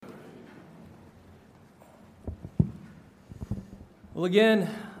Well, again,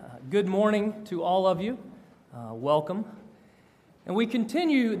 good morning to all of you. Welcome. And we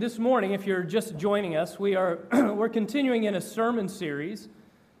continue this morning, if you're just joining us, we're continuing in a sermon series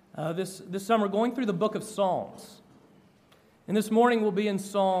this summer going through the book of Psalms. And this morning we'll be in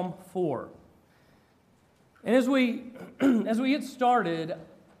Psalm 4. And as we get started,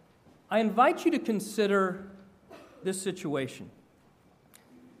 I invite you to consider this situation.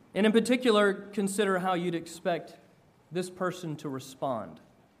 And in particular, consider how you'd expect this person to respond.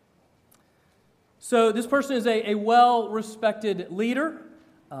 So this person is a well-respected leader,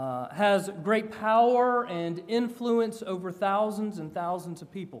 has great power and influence over thousands and thousands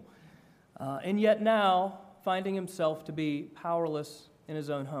of people, and yet now finding himself to be powerless in his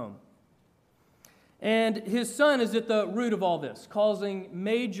own home. And his son is at the root of all this, causing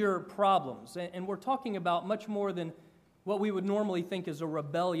major problems. And we're talking about much more than what we would normally think is a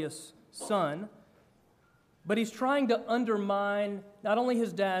rebellious son. But he's trying to undermine not only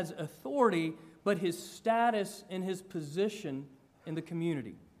his dad's authority, but his status and his position in the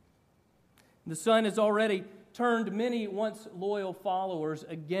community. The son has already turned many once loyal followers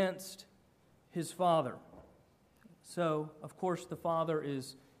against his father. So, of course, the father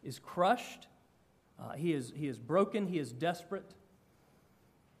is crushed. He is broken. He is desperate.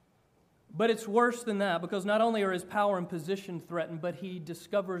 But it's worse than that, because not only are his power and position threatened, but he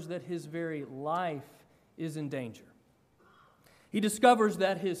discovers that his very life is in danger. He discovers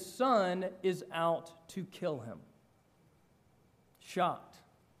that his son is out to kill him. Shocked,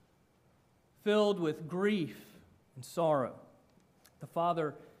 filled with grief and sorrow, the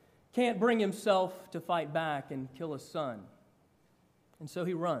father can't bring himself to fight back and kill his son. And so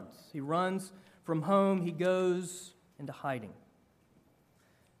he runs. He runs from home. He goes into hiding.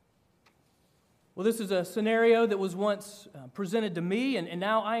 Well, this is a scenario that was once presented to me, and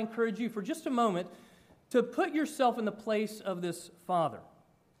now I encourage you for just a moment to put yourself in the place of this father.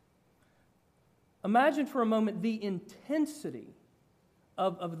 Imagine for a moment the intensity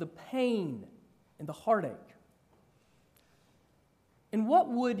of the pain and the heartache. And what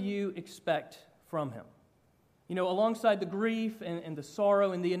would you expect from him? You know, alongside the grief and the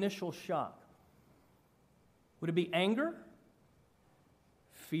sorrow and the initial shock. Would it be anger?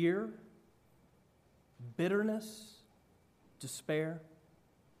 Fear? Bitterness? Despair?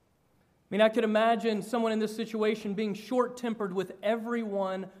 I mean, I could imagine someone in this situation being short-tempered with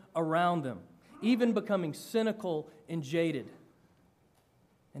everyone around them, even becoming cynical and jaded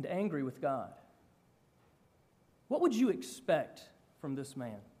and angry with God. What would you expect from this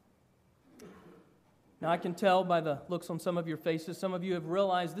man? Now, I can tell by the looks on some of your faces, some of you have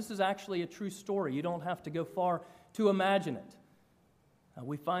realized this is actually a true story. You don't have to go far to imagine it.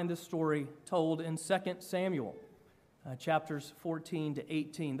 We find this story told in 2 Samuel. Chapters 14 to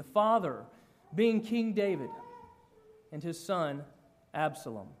 18. The father being King David and his son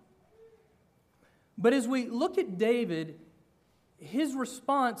Absalom. But as we look at David, his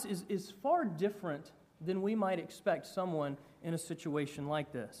response is far different than we might expect someone in a situation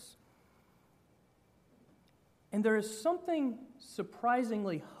like this. And there is something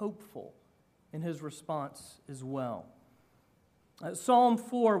surprisingly hopeful in his response as well. Psalm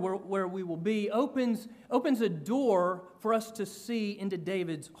 4, where we will be, opens a door for us to see into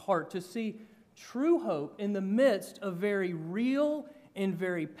David's heart, to see true hope in the midst of very real and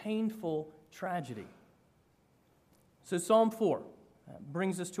very painful tragedy. So Psalm 4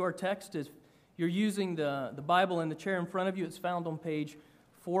 brings us to our text. If you're using the Bible in the chair in front of you, it's found on page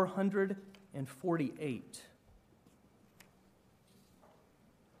 448.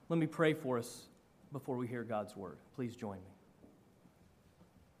 Let me pray for us before we hear God's word. Please join me.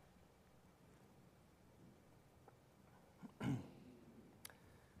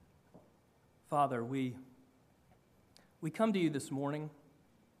 Father, we come to you this morning,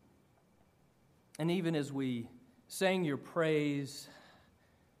 and even as we sang your praise,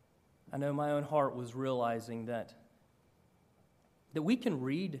 I know my own heart was realizing that we can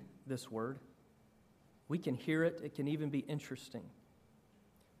read this word, we can hear it, it can even be interesting.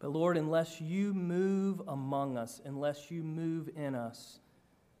 But Lord, unless you move among us, unless you move in us,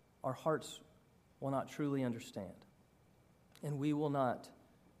 our hearts will not truly understand, and we will not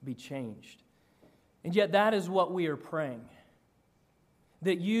be changed. And yet that is what we are praying,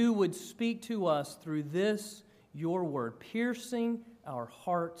 that you would speak to us through this, your word, piercing our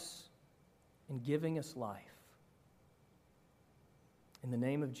hearts and giving us life. In the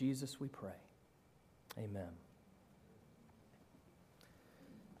name of Jesus we pray. Amen.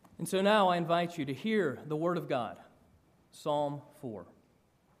 And so now I invite you to hear the word of God, Psalm 4.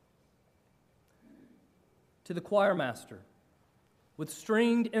 To the choir master, with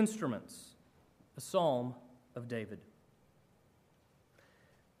stringed instruments, a psalm of David.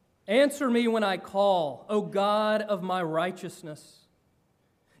 Answer me when I call, O God of my righteousness.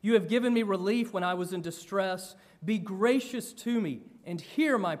 You have given me relief when I was in distress. Be gracious to me and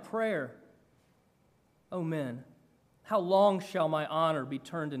hear my prayer. O men, how long shall my honor be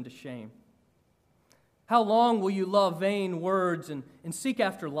turned into shame? How long will you love vain words and seek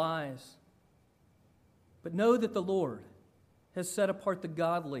after lies? But know that the Lord has set apart the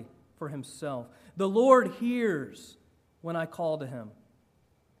godly for himself. The Lord hears when I call to him.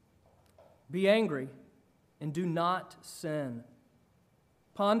 Be angry and do not sin.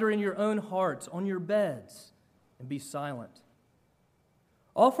 Ponder in your own hearts on your beds and be silent.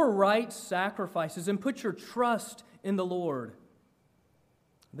 Offer right sacrifices and put your trust in the Lord.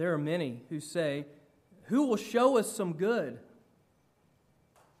 There are many who say, who will show us some good?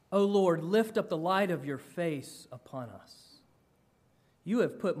 O Lord, lift up the light of your face upon us. You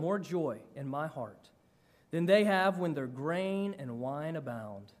have put more joy in my heart than they have when their grain and wine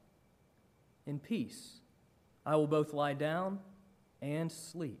abound. In peace, I will both lie down and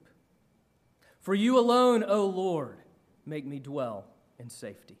sleep. For you alone, O Lord, make me dwell in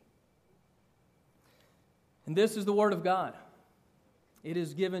safety. And this is the word of God. It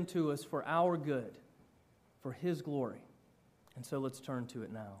is given to us for our good, for His glory. And so let's turn to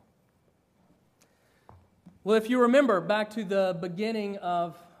it now. Well, if you remember back to the beginning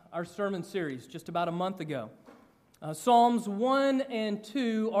of our sermon series just about a month ago, Psalms 1 and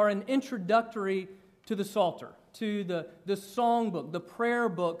 2 are an introductory to the Psalter, to the song book, the prayer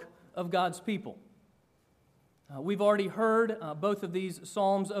book of God's people. We've already heard both of these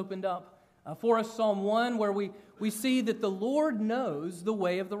psalms opened up for us. Psalm 1, where we see that the Lord knows the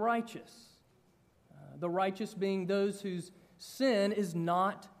way of the righteous. The righteous being those whose sin is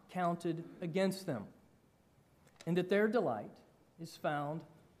not counted against them, and that their delight is found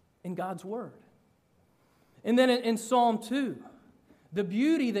in God's Word. And then in Psalm 2, the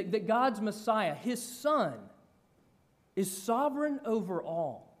beauty that God's Messiah, His Son, is sovereign over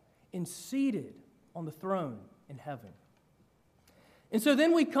all and seated on the throne in heaven. And so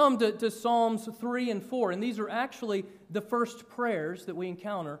then we come to Psalms 3 and 4, and these are actually the first prayers that we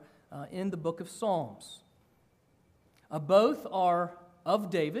encounter in the book of Psalms. Both are of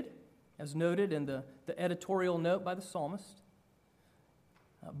David, as noted in the editorial note by the psalmist.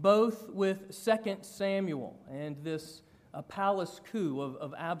 Both with 2 Samuel and this palace coup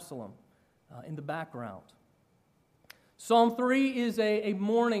of Absalom in the background. Psalm 3 is a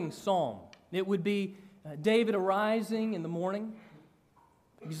morning psalm. It would be David arising in the morning,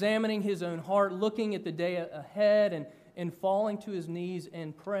 examining his own heart, looking at the day ahead, and falling to his knees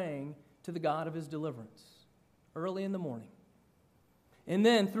and praying to the God of his deliverance early in the morning. And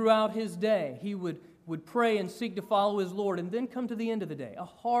then throughout his day, he would pray and seek to follow his Lord, and then come to the end of the day, a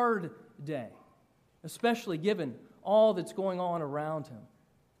hard day, especially given all that's going on around him.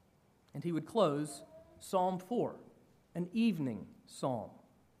 And he would close Psalm 4, an evening psalm.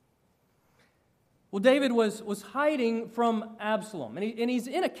 Well, David was hiding from Absalom, and he's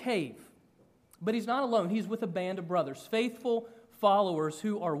in a cave, but he's not alone. He's with a band of brothers, faithful followers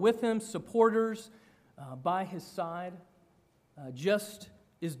who are with him, supporters by his side, just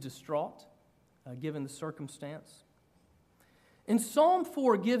is distraught given the circumstance. And Psalm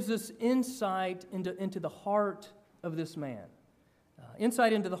 4 gives us insight into the heart of this man,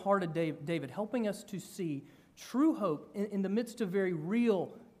 insight into the heart of David, helping us to see true hope in the midst of very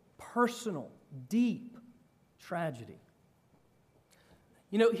real, personal, deep tragedy.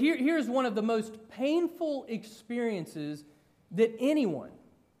 You know, here's one of the most painful experiences that anyone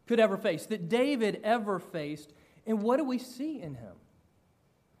could ever face, that David ever faced. And what do we see in him?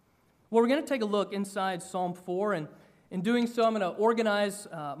 Well, we're going to take a look inside Psalm 4, and in doing so, I'm going to organize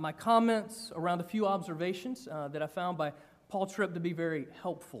my comments around a few observations that I found by Paul Tripp to be very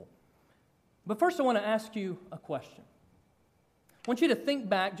helpful. But first, I want to ask you a question. I want you to think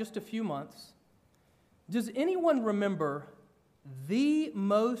back just a few months. Does anyone remember the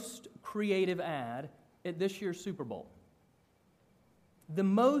most creative ad at this year's Super Bowl? The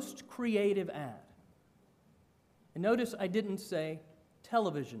most creative ad. And notice I didn't say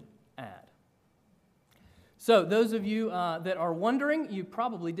television ad. So those of you that are wondering, you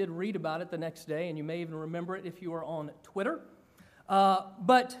probably did read about it the next day, and you may even remember it if you were on Twitter.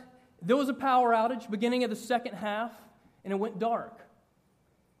 But there was a power outage beginning of the second half, and it went dark.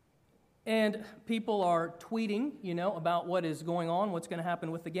 And people are tweeting, about what is going on, what's going to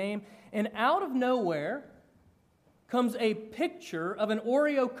happen with the game. And out of nowhere comes a picture of an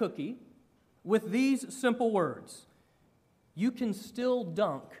Oreo cookie with these simple words: "You can still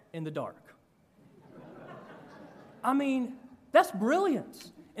dunk in the dark." I mean, that's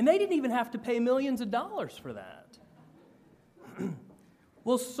brilliance. And they didn't even have to pay millions of dollars for that.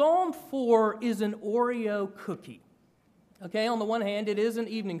 Well, Psalm 4 is an Oreo cookie. Okay, on the one hand, it is an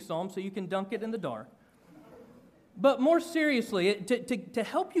evening psalm, so you can dunk it in the dark. But more seriously, to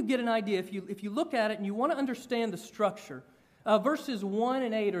help you get an idea, if you look at it and you want to understand the structure, verses 1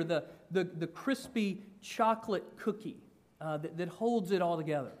 and 8 are the crispy chocolate cookie that holds it all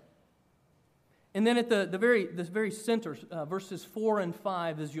together. And then at the very center, verses 4 and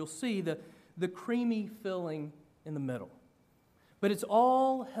 5, as you'll see, the creamy filling in the middle. But it's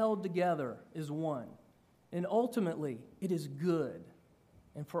all held together as one. And ultimately, it is good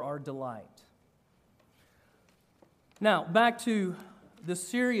and for our delight. Now, back to the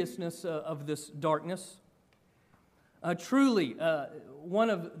seriousness of this darkness. Truly, one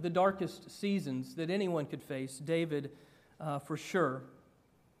of the darkest seasons that anyone could face, David for sure.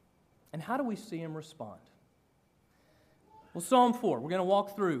 And how do we see him respond? Well, Psalm 4, we're going to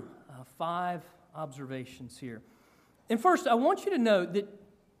walk through 5 observations here. And first, I want you to note that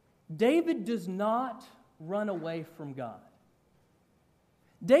David does not run away from God.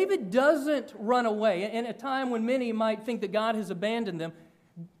 David doesn't run away. In a time when many might think that God has abandoned them,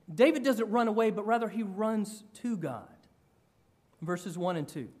 David doesn't run away, but rather he runs to God. Verses 1 and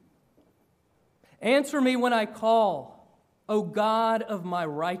 2. Answer me when I call, O God of my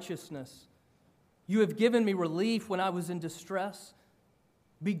righteousness. You have given me relief when I was in distress.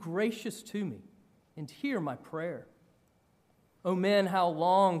 Be gracious to me and hear my prayer. O men, how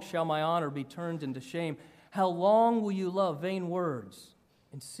long shall my honor be turned into shame? How long will you love vain words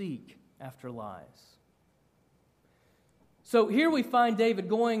and seek after lies? So here we find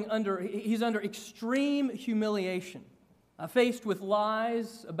David he's under extreme humiliation, faced with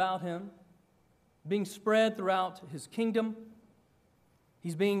lies about him, being spread throughout his kingdom.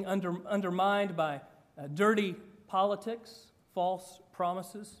 He's being undermined by dirty politics, false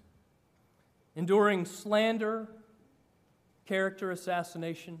promises, enduring slander, character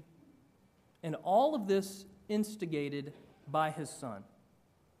assassination, and all of this instigated by his son.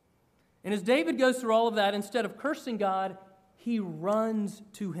 And as David goes through all of that, instead of cursing God, he runs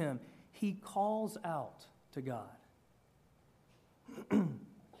to him. He calls out to God.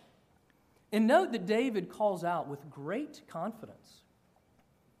 And note that David calls out with great confidence,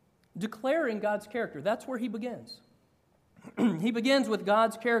 declaring God's character. That's where he begins. He begins with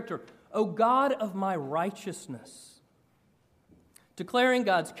God's character. O God of my righteousness. Declaring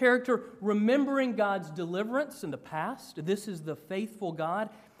God's character, remembering God's deliverance in the past. This is the faithful God.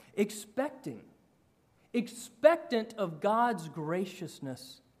 Expectant of God's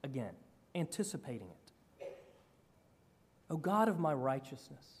graciousness again. Anticipating it. O God of my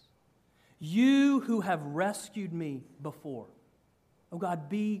righteousness. You who have rescued me before. O God,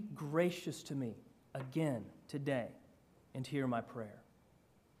 be gracious to me again today and hear my prayer.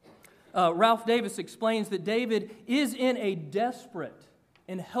 Ralph Davis explains that David is in a desperate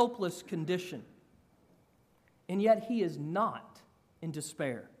and helpless condition, and yet he is not in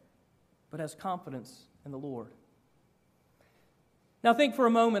despair, but has confidence in the Lord. Now think for a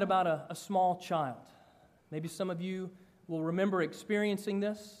moment about a small child. Maybe some of you will remember experiencing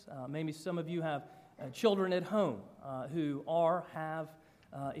this. Maybe some of you have children at home who have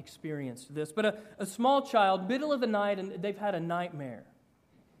experienced this. But a small child, middle of the night, and they've had a nightmare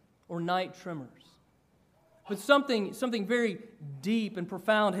or night tremors. But something very deep and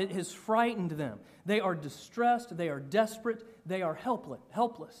profound has frightened them. They are distressed, they are desperate, they are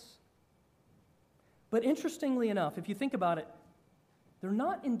helpless. But interestingly enough, if you think about it, they're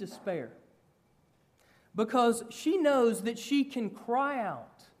not in despair, because she knows that she can cry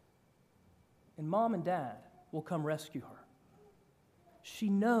out and mom and dad will come rescue her. She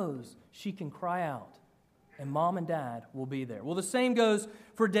knows she can cry out and mom and dad will be there. Well, the same goes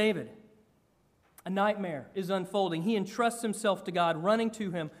for David. A nightmare is unfolding. He entrusts himself to God, running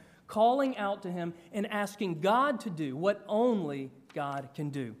to him, calling out to him, and asking God to do what only God can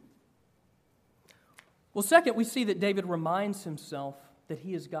do. Well, second, we see that David reminds himself that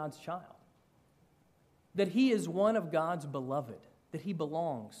he is God's child, that he is one of God's beloved, that he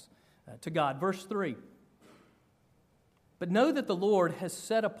belongs to God. Verse 3, but know that the Lord has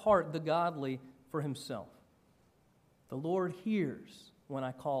set apart the godly for himself. The Lord hears when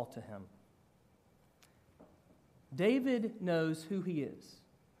I call to him. David knows who he is.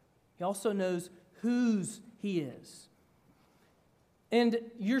 He also knows whose he is. And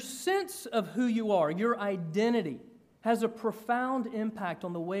your sense of who you are, your identity, has a profound impact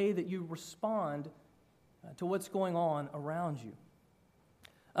on the way that you respond to what's going on around you.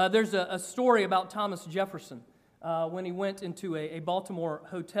 There's a story about Thomas Jefferson when he went into a Baltimore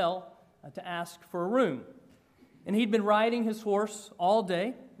hotel to ask for a room. And he'd been riding his horse all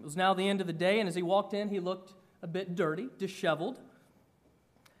day. It was now the end of the day, and as he walked in, he looked a bit dirty, disheveled.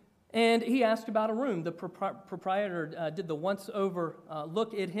 And he asked about a room. The proprietor did the once-over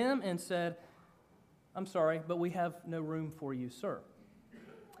look at him and said, "I'm sorry, but we have no room for you, sir."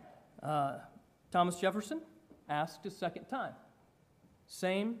 Thomas Jefferson asked a second time.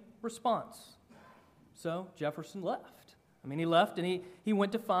 Same response. So Jefferson left. He left and he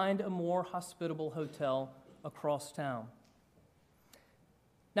went to find a more hospitable hotel across town.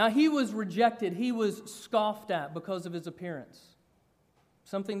 Now, he was rejected. He was scoffed at because of his appearance.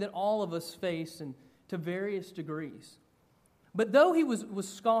 Something that all of us face and to various degrees. But though he was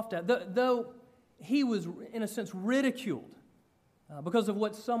scoffed at, though he was, in a sense, ridiculed because of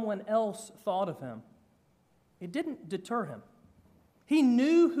what someone else thought of him, it didn't deter him. He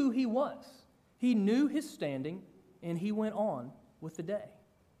knew who he was. He knew his standing, and he went on with the day.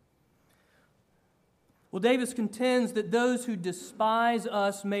 Well, Davis contends that those who despise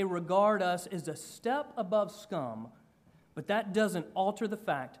us may regard us as a step above scum, but that doesn't alter the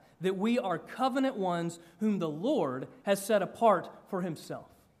fact that we are covenant ones whom the Lord has set apart for himself.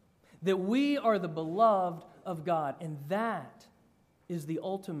 That we are the beloved of God, and that is the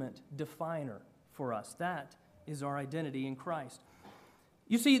ultimate definer for us. That is our identity in Christ.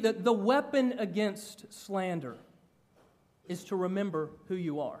 You see, the weapon against slander is to remember who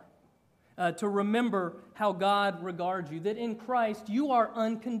you are. To remember how God regards you, that in Christ you are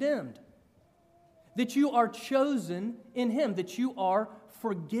uncondemned, that you are chosen in Him, that you are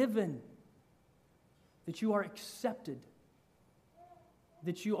forgiven, that you are accepted,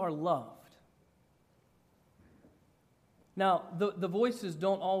 that you are loved. Now, the voices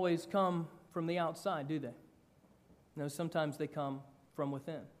don't always come from the outside, do they? No, sometimes they come from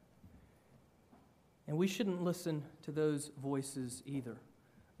within. And we shouldn't listen to those voices either.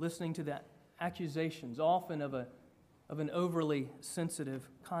 Listening to the accusations, often of an overly sensitive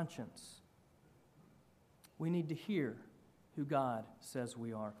conscience. We need to hear who God says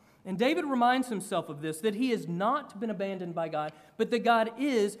we are. And David reminds himself of this, that he has not been abandoned by God, but that God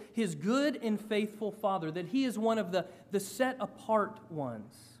is his good and faithful Father, that he is one of the set-apart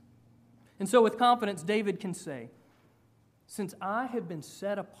ones. And so with confidence, David can say, "Since I have been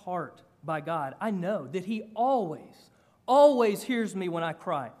set apart by God, I know that He always hears me when I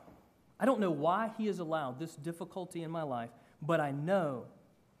cry. I don't know why He has allowed this difficulty in my life, but I know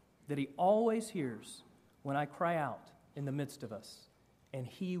that He always hears when I cry out in the midst of us, and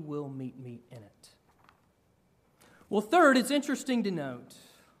He will meet me in it." Well, third, it's interesting to note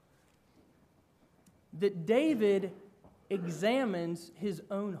that David examines his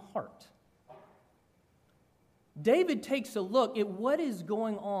own heart. David takes a look at what is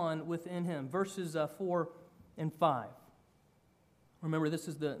going on within him, verses 4 and 5. Remember, this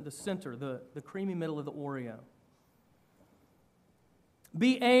is the center, the creamy middle of the Oreo.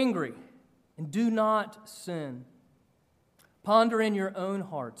 "Be angry and do not sin. Ponder in your own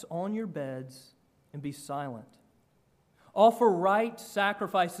hearts, on your beds, and be silent. Offer right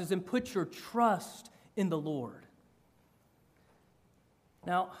sacrifices and put your trust in the Lord."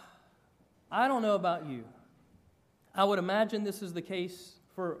 Now, I don't know about you. I would imagine this is the case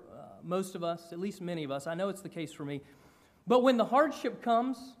for most of us, at least many of us. I know it's the case for me. But when the hardship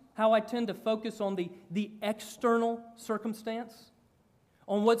comes, how I tend to focus on the external circumstance,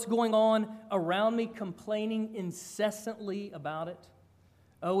 on what's going on around me, complaining incessantly about it.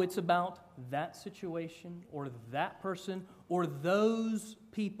 Oh, it's about that situation or that person or those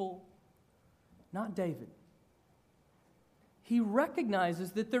people. Not David. He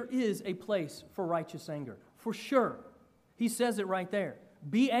recognizes that there is a place for righteous anger. For sure. He says it right there.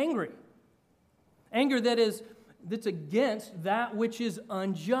 Be angry. Anger that's against that which is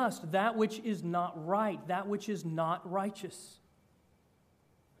unjust, that which is not right, that which is not righteous.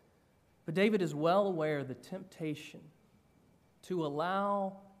 But David is well aware of the temptation to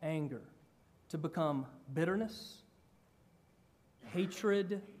allow anger to become bitterness,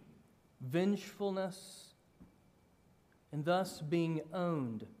 hatred, vengefulness, and thus being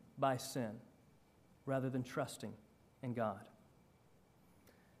owned by sin, rather than trusting in God.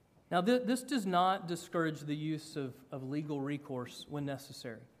 Now, this does not discourage the use of legal recourse when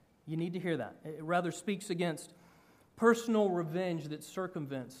necessary. You need to hear that. It rather speaks against personal revenge that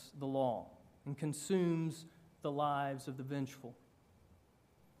circumvents the law and consumes the lives of the vengeful.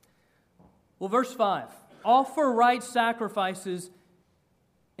 Well, verse 5, "Offer right sacrifices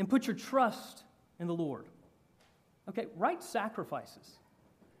and put your trust in the Lord." Okay, right sacrifices.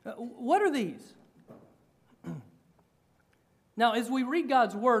 What are these? Now, as we read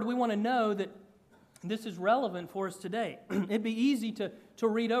God's Word, we want to know that this is relevant for us today. It'd be easy to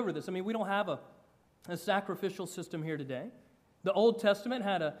read over this. We don't have a sacrificial system here today. The Old Testament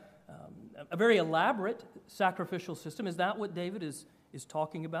had a very elaborate sacrificial system. Is that what David is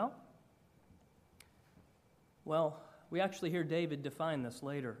talking about? Well, we actually hear David define this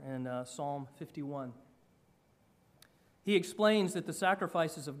later in Psalm 51. He explains that the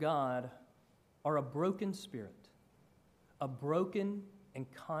sacrifices of God are a broken spirit, a broken and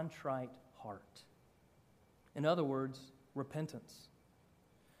contrite heart. In other words, repentance.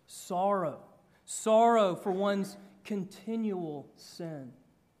 Sorrow for one's continual sin.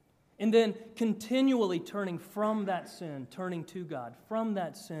 And then continually turning from that sin, turning to God, from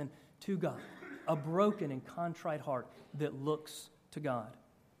that sin to God. A broken and contrite heart that looks to God.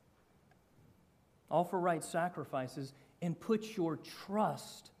 Offer right sacrifices and put your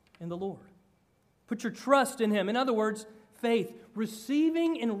trust in the Lord. Put your trust in Him. In other words, faith,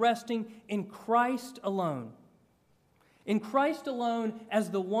 receiving and resting in Christ alone. In Christ alone as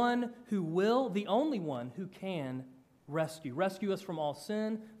the one who will, the only one who can rescue. Rescue us from all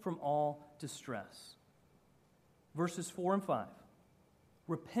sin, from all distress. Verses 4 and 5.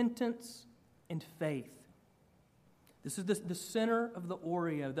 Repentance and faith. This is the center of the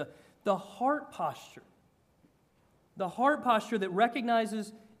Oreo, the heart posture. The heart posture that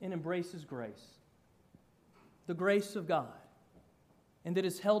recognizes and embraces grace. The grace of God. And that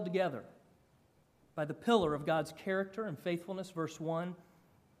is held together by the pillar of God's character and faithfulness, verse 1,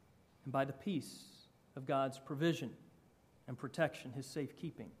 and by the peace of God's provision and protection, His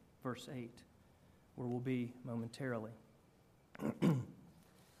safekeeping, verse 8, where we'll be momentarily.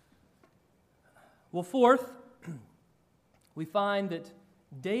 Well, fourth, we find that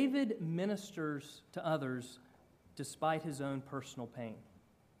David ministers to others despite his own personal pain.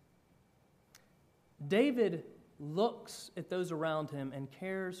 David looks at those around him and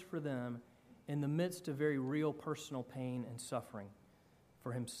cares for them in the midst of very real personal pain and suffering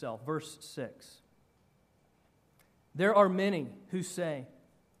for himself. Verse 6. There are many who say,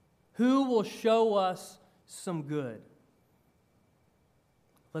 "Who will show us some good?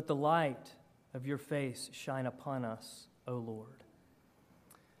 Let the light of your face shine upon us, O Lord."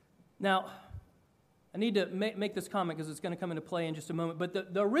 Now, I need to make this comment because it's going to come into play in just a moment,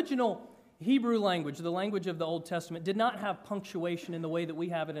 but the original Hebrew language, the language of the Old Testament, did not have punctuation in the way that we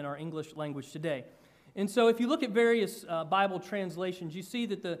have it in our English language today. And so if you look at various Bible translations, you see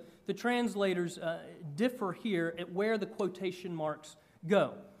that the translators differ here at where the quotation marks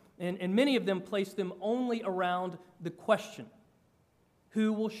go. And many of them place them only around the question,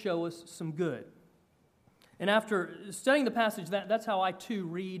 who will show us some good? And after studying the passage, that's how I too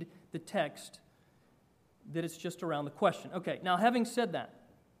read the text, that it's just around the question. Okay, now having said that,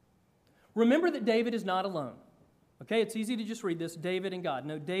 remember that David is not alone. Okay, it's easy to just read this, David and God.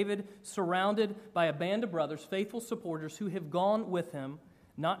 No, David surrounded by a band of brothers, faithful supporters who have gone with him,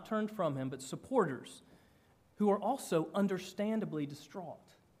 not turned from him, but supporters who are also understandably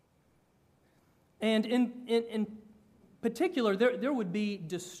distraught. And in particular, there would be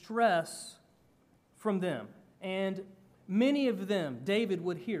distress from them. And many of them, David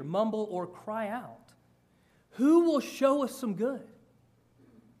would hear, mumble or cry out, "Who will show us some good?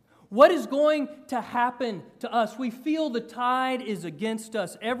 What is going to happen to us? We feel the tide is against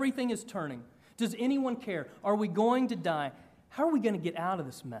us. Everything is turning. Does anyone care? Are we going to die? How are we going to get out of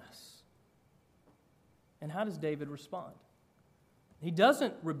this mess?" And how does David respond? He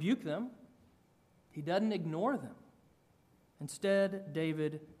doesn't rebuke them. He doesn't ignore them. Instead,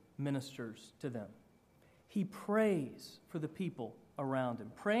 David ministers to them. He prays for the people around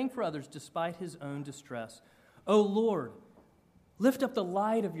him, praying for others despite his own distress. "O Lord, lift up the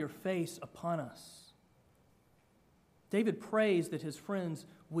light of your face upon us." David prays that his friends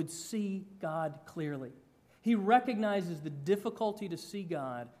would see God clearly. He recognizes the difficulty to see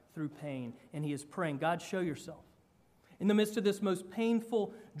God through pain, and he is praying, "God, show yourself." In the midst of this most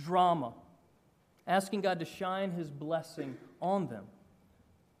painful drama, asking God to shine His blessing on them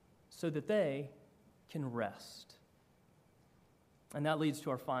so that they can rest. And that leads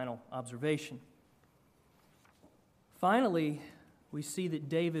to our final observation. Finally, we see that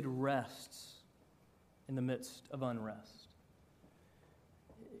David rests in the midst of unrest.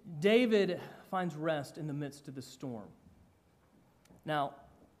 David finds rest in the midst of the storm. Now,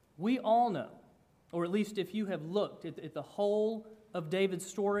 we all know, or at least if you have looked at the whole of David's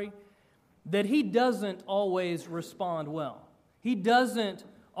story, that he doesn't always respond well. He doesn't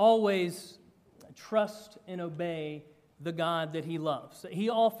always trust and obey the God that he loves. He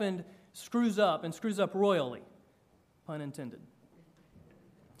often screws up and screws up royally, pun intended.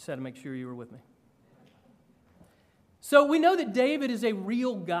 Just had to make sure you were with me. So we know that David is a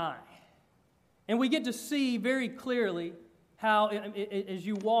real guy. And we get to see very clearly how, as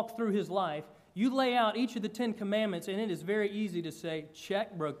you walk through his life, You lay out each of the 10 commandments, and it is very easy to say,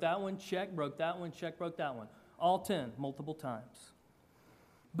 check, broke that one, check, broke that one, check, broke that one. All 10, multiple times.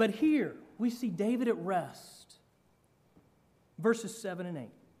 But here, we see David at rest. Verses 7 and 8.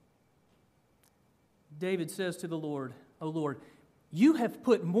 David says to the Lord, O Lord, you have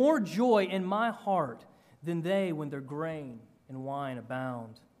put more joy in my heart than they when their grain and wine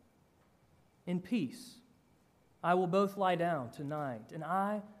abound. In peace, I will both lie down tonight, and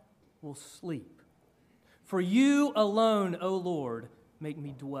I will sleep. For you alone, O Lord, make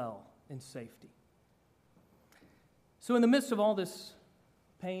me dwell in safety. So in the midst of all this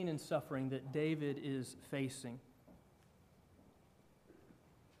pain and suffering that David is facing,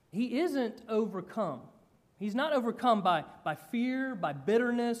 he isn't overcome. He's not overcome by fear, by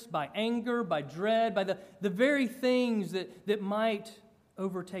bitterness, by anger, by dread, by the very things that might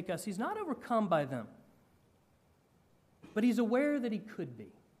overtake us. He's not overcome by them. But he's aware that he could be.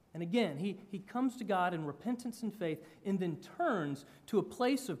 And again, he comes to God in repentance and faith and then turns to a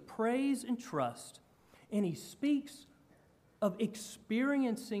place of praise and trust. And he speaks of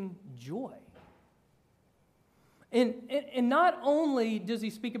experiencing joy. And not only does he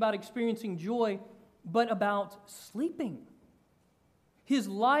speak about experiencing joy, but about sleeping. His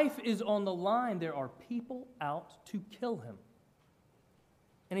life is on the line. There are people out to kill him.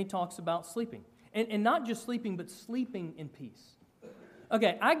 And he talks about sleeping. And not just sleeping, but sleeping in peace.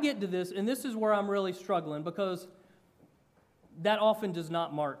 Okay, I get to this, and this is where I'm really struggling, because that often does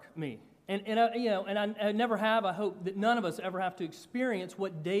not mark me. And I never have. I hope that none of us ever have to experience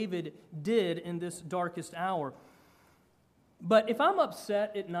what David did in this darkest hour. But if I'm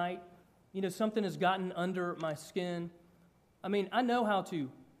upset at night, something has gotten under my skin, I know how to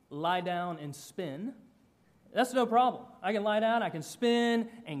lie down and spin. That's no problem. I can lie down, I can spin,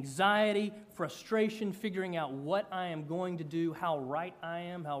 anxiety, frustration, figuring out what I am going to do, how right I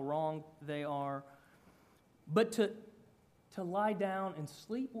am, how wrong they are. But to lie down and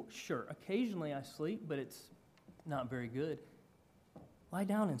sleep, well, sure, occasionally I sleep, but it's not very good. Lie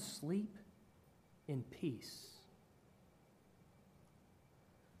down and sleep in peace.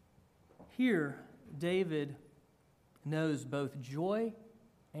 Here, David knows both joy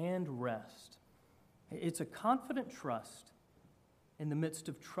and rest. It's a confident trust in the midst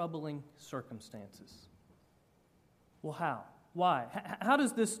of troubling circumstances. Well, how? Why? How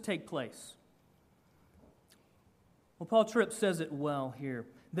does this take place? Well, Paul Tripp says it well here.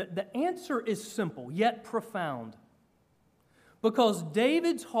 The answer is simple, yet profound. Because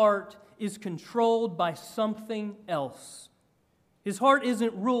David's heart is controlled by something else. His heart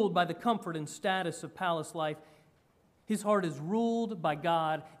isn't ruled by the comfort and status of palace life. His heart is ruled by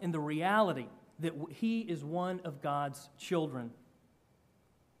God in the reality that he is one of God's children.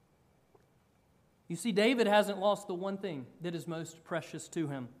 You see, David hasn't lost the one thing that is most precious to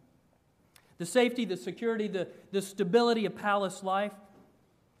him. The safety, the security, the stability of palace life.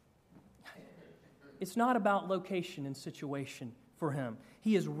 It's not about location and situation for him.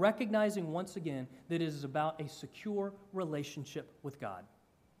 He is recognizing once again that it is about a secure relationship with God.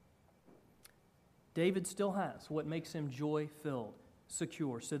 David still has what makes him joy-filled,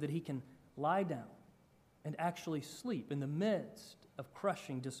 secure, so that he can lie down and actually sleep in the midst of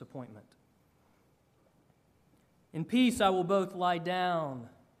crushing disappointment. In peace I will both lie down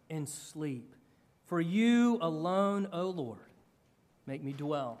and sleep. For you alone, O Lord, make me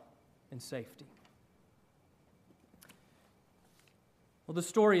dwell in safety. Well, the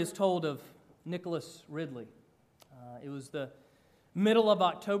story is told of Nicholas Ridley. It was the middle of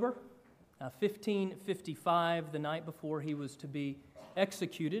October, 1555, the night before he was to be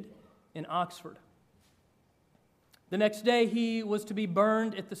executed in Oxford. The next day, he was to be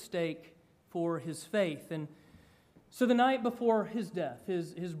burned at the stake for his faith. And so the night before his death,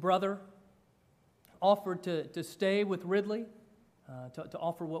 his brother offered to stay with Ridley, to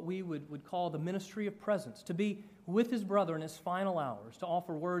offer what we would call the ministry of presence, to be with his brother in his final hours, to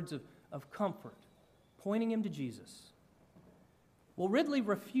offer words of comfort, pointing him to Jesus. Well, Ridley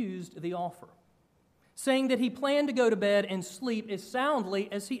refused the offer, saying that he planned to go to bed and sleep as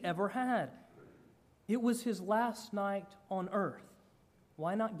soundly as he ever had. It was his last night on earth.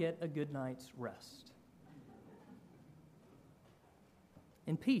 Why not get a good night's rest?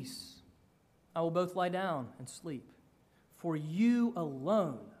 In peace, I will both lie down and sleep. For you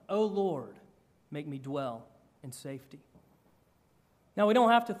alone, O Lord, make me dwell in safety. Now, we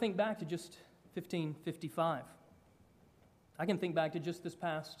don't have to think back to just 1555. I can think back to just this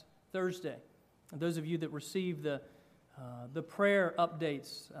past Thursday. And those of you that received the prayer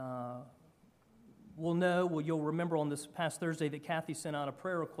updates you'll remember on this past Thursday that Kathy sent out a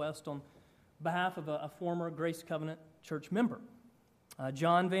prayer request on behalf of a former Grace Covenant church member.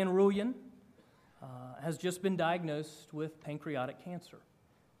 John Van Rooyen has just been diagnosed with pancreatic cancer.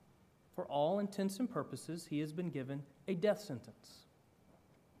 For all intents and purposes, he has been given a death sentence.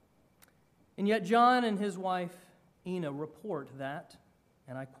 And yet John and his wife, Ina, report that,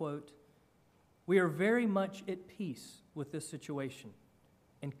 and I quote, "We are very much at peace with this situation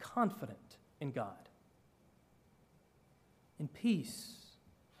and confident in God. In peace,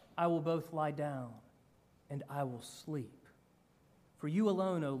 I will both lie down and I will sleep. For you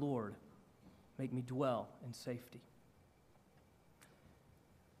alone, O Lord, make me dwell in safety."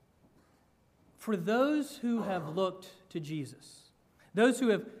 For those who have looked to Jesus, those who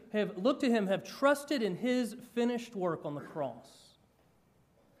have looked to him, have trusted in his finished work on the cross,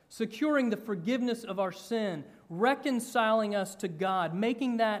 securing the forgiveness of our sin, reconciling us to God,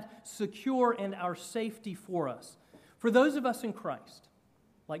 making that secure and our safety for us. For those of us in Christ,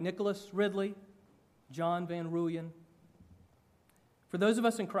 like Nicholas Ridley, John Van Rooyen, for those of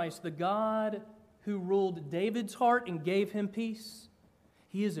us in Christ, the God who ruled David's heart and gave him peace,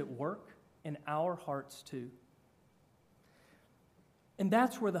 he is at work in our hearts too. And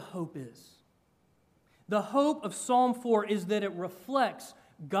that's where the hope is. The hope of Psalm 4 is that it reflects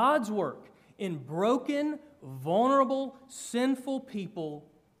God's work in broken, vulnerable, sinful people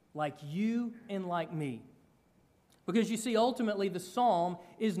like you and like me. Because you see, ultimately, the psalm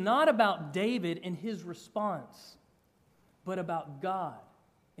is not about David and his response, but about God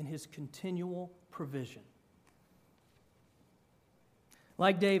and his continual provision.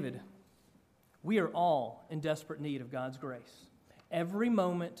 Like David, we are all in desperate need of God's grace. Every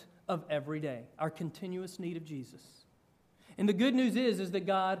moment of every day, our continuous need of Jesus. And the good news is that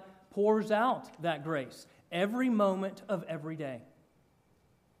God pours out that grace every moment of every day.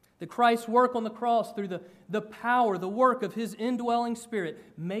 The Christ's work on the cross through the power, the work of his indwelling Spirit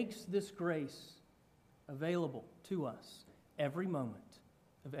makes this grace available to us every moment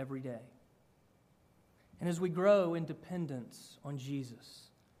of every day. And as we grow in dependence on Jesus,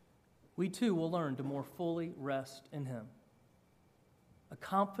 we too will learn to more fully rest in him. A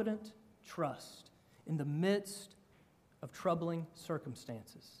confident trust in the midst of troubling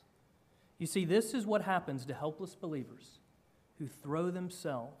circumstances. You see, this is what happens to helpless believers who throw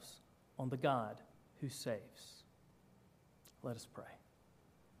themselves on the God who saves. Let us pray.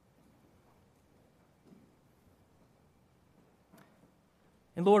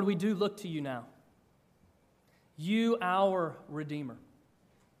 And Lord, we do look to you now. You, our Redeemer.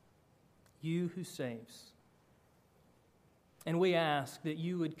 You who saves. And we ask that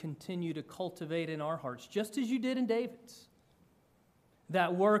you would continue to cultivate in our hearts, just as you did in David's,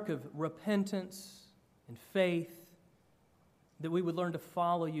 that work of repentance and faith, that we would learn to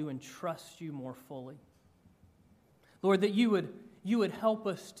follow you and trust you more fully. Lord, that you would help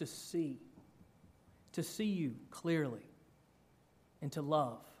us to see you clearly, and to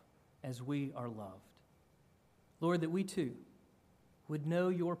love as we are loved. Lord, that we too would know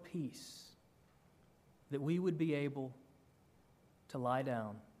your peace, that we would be able to lie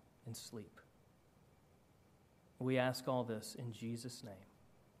down and sleep. We ask all this in Jesus' name.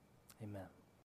 Amen.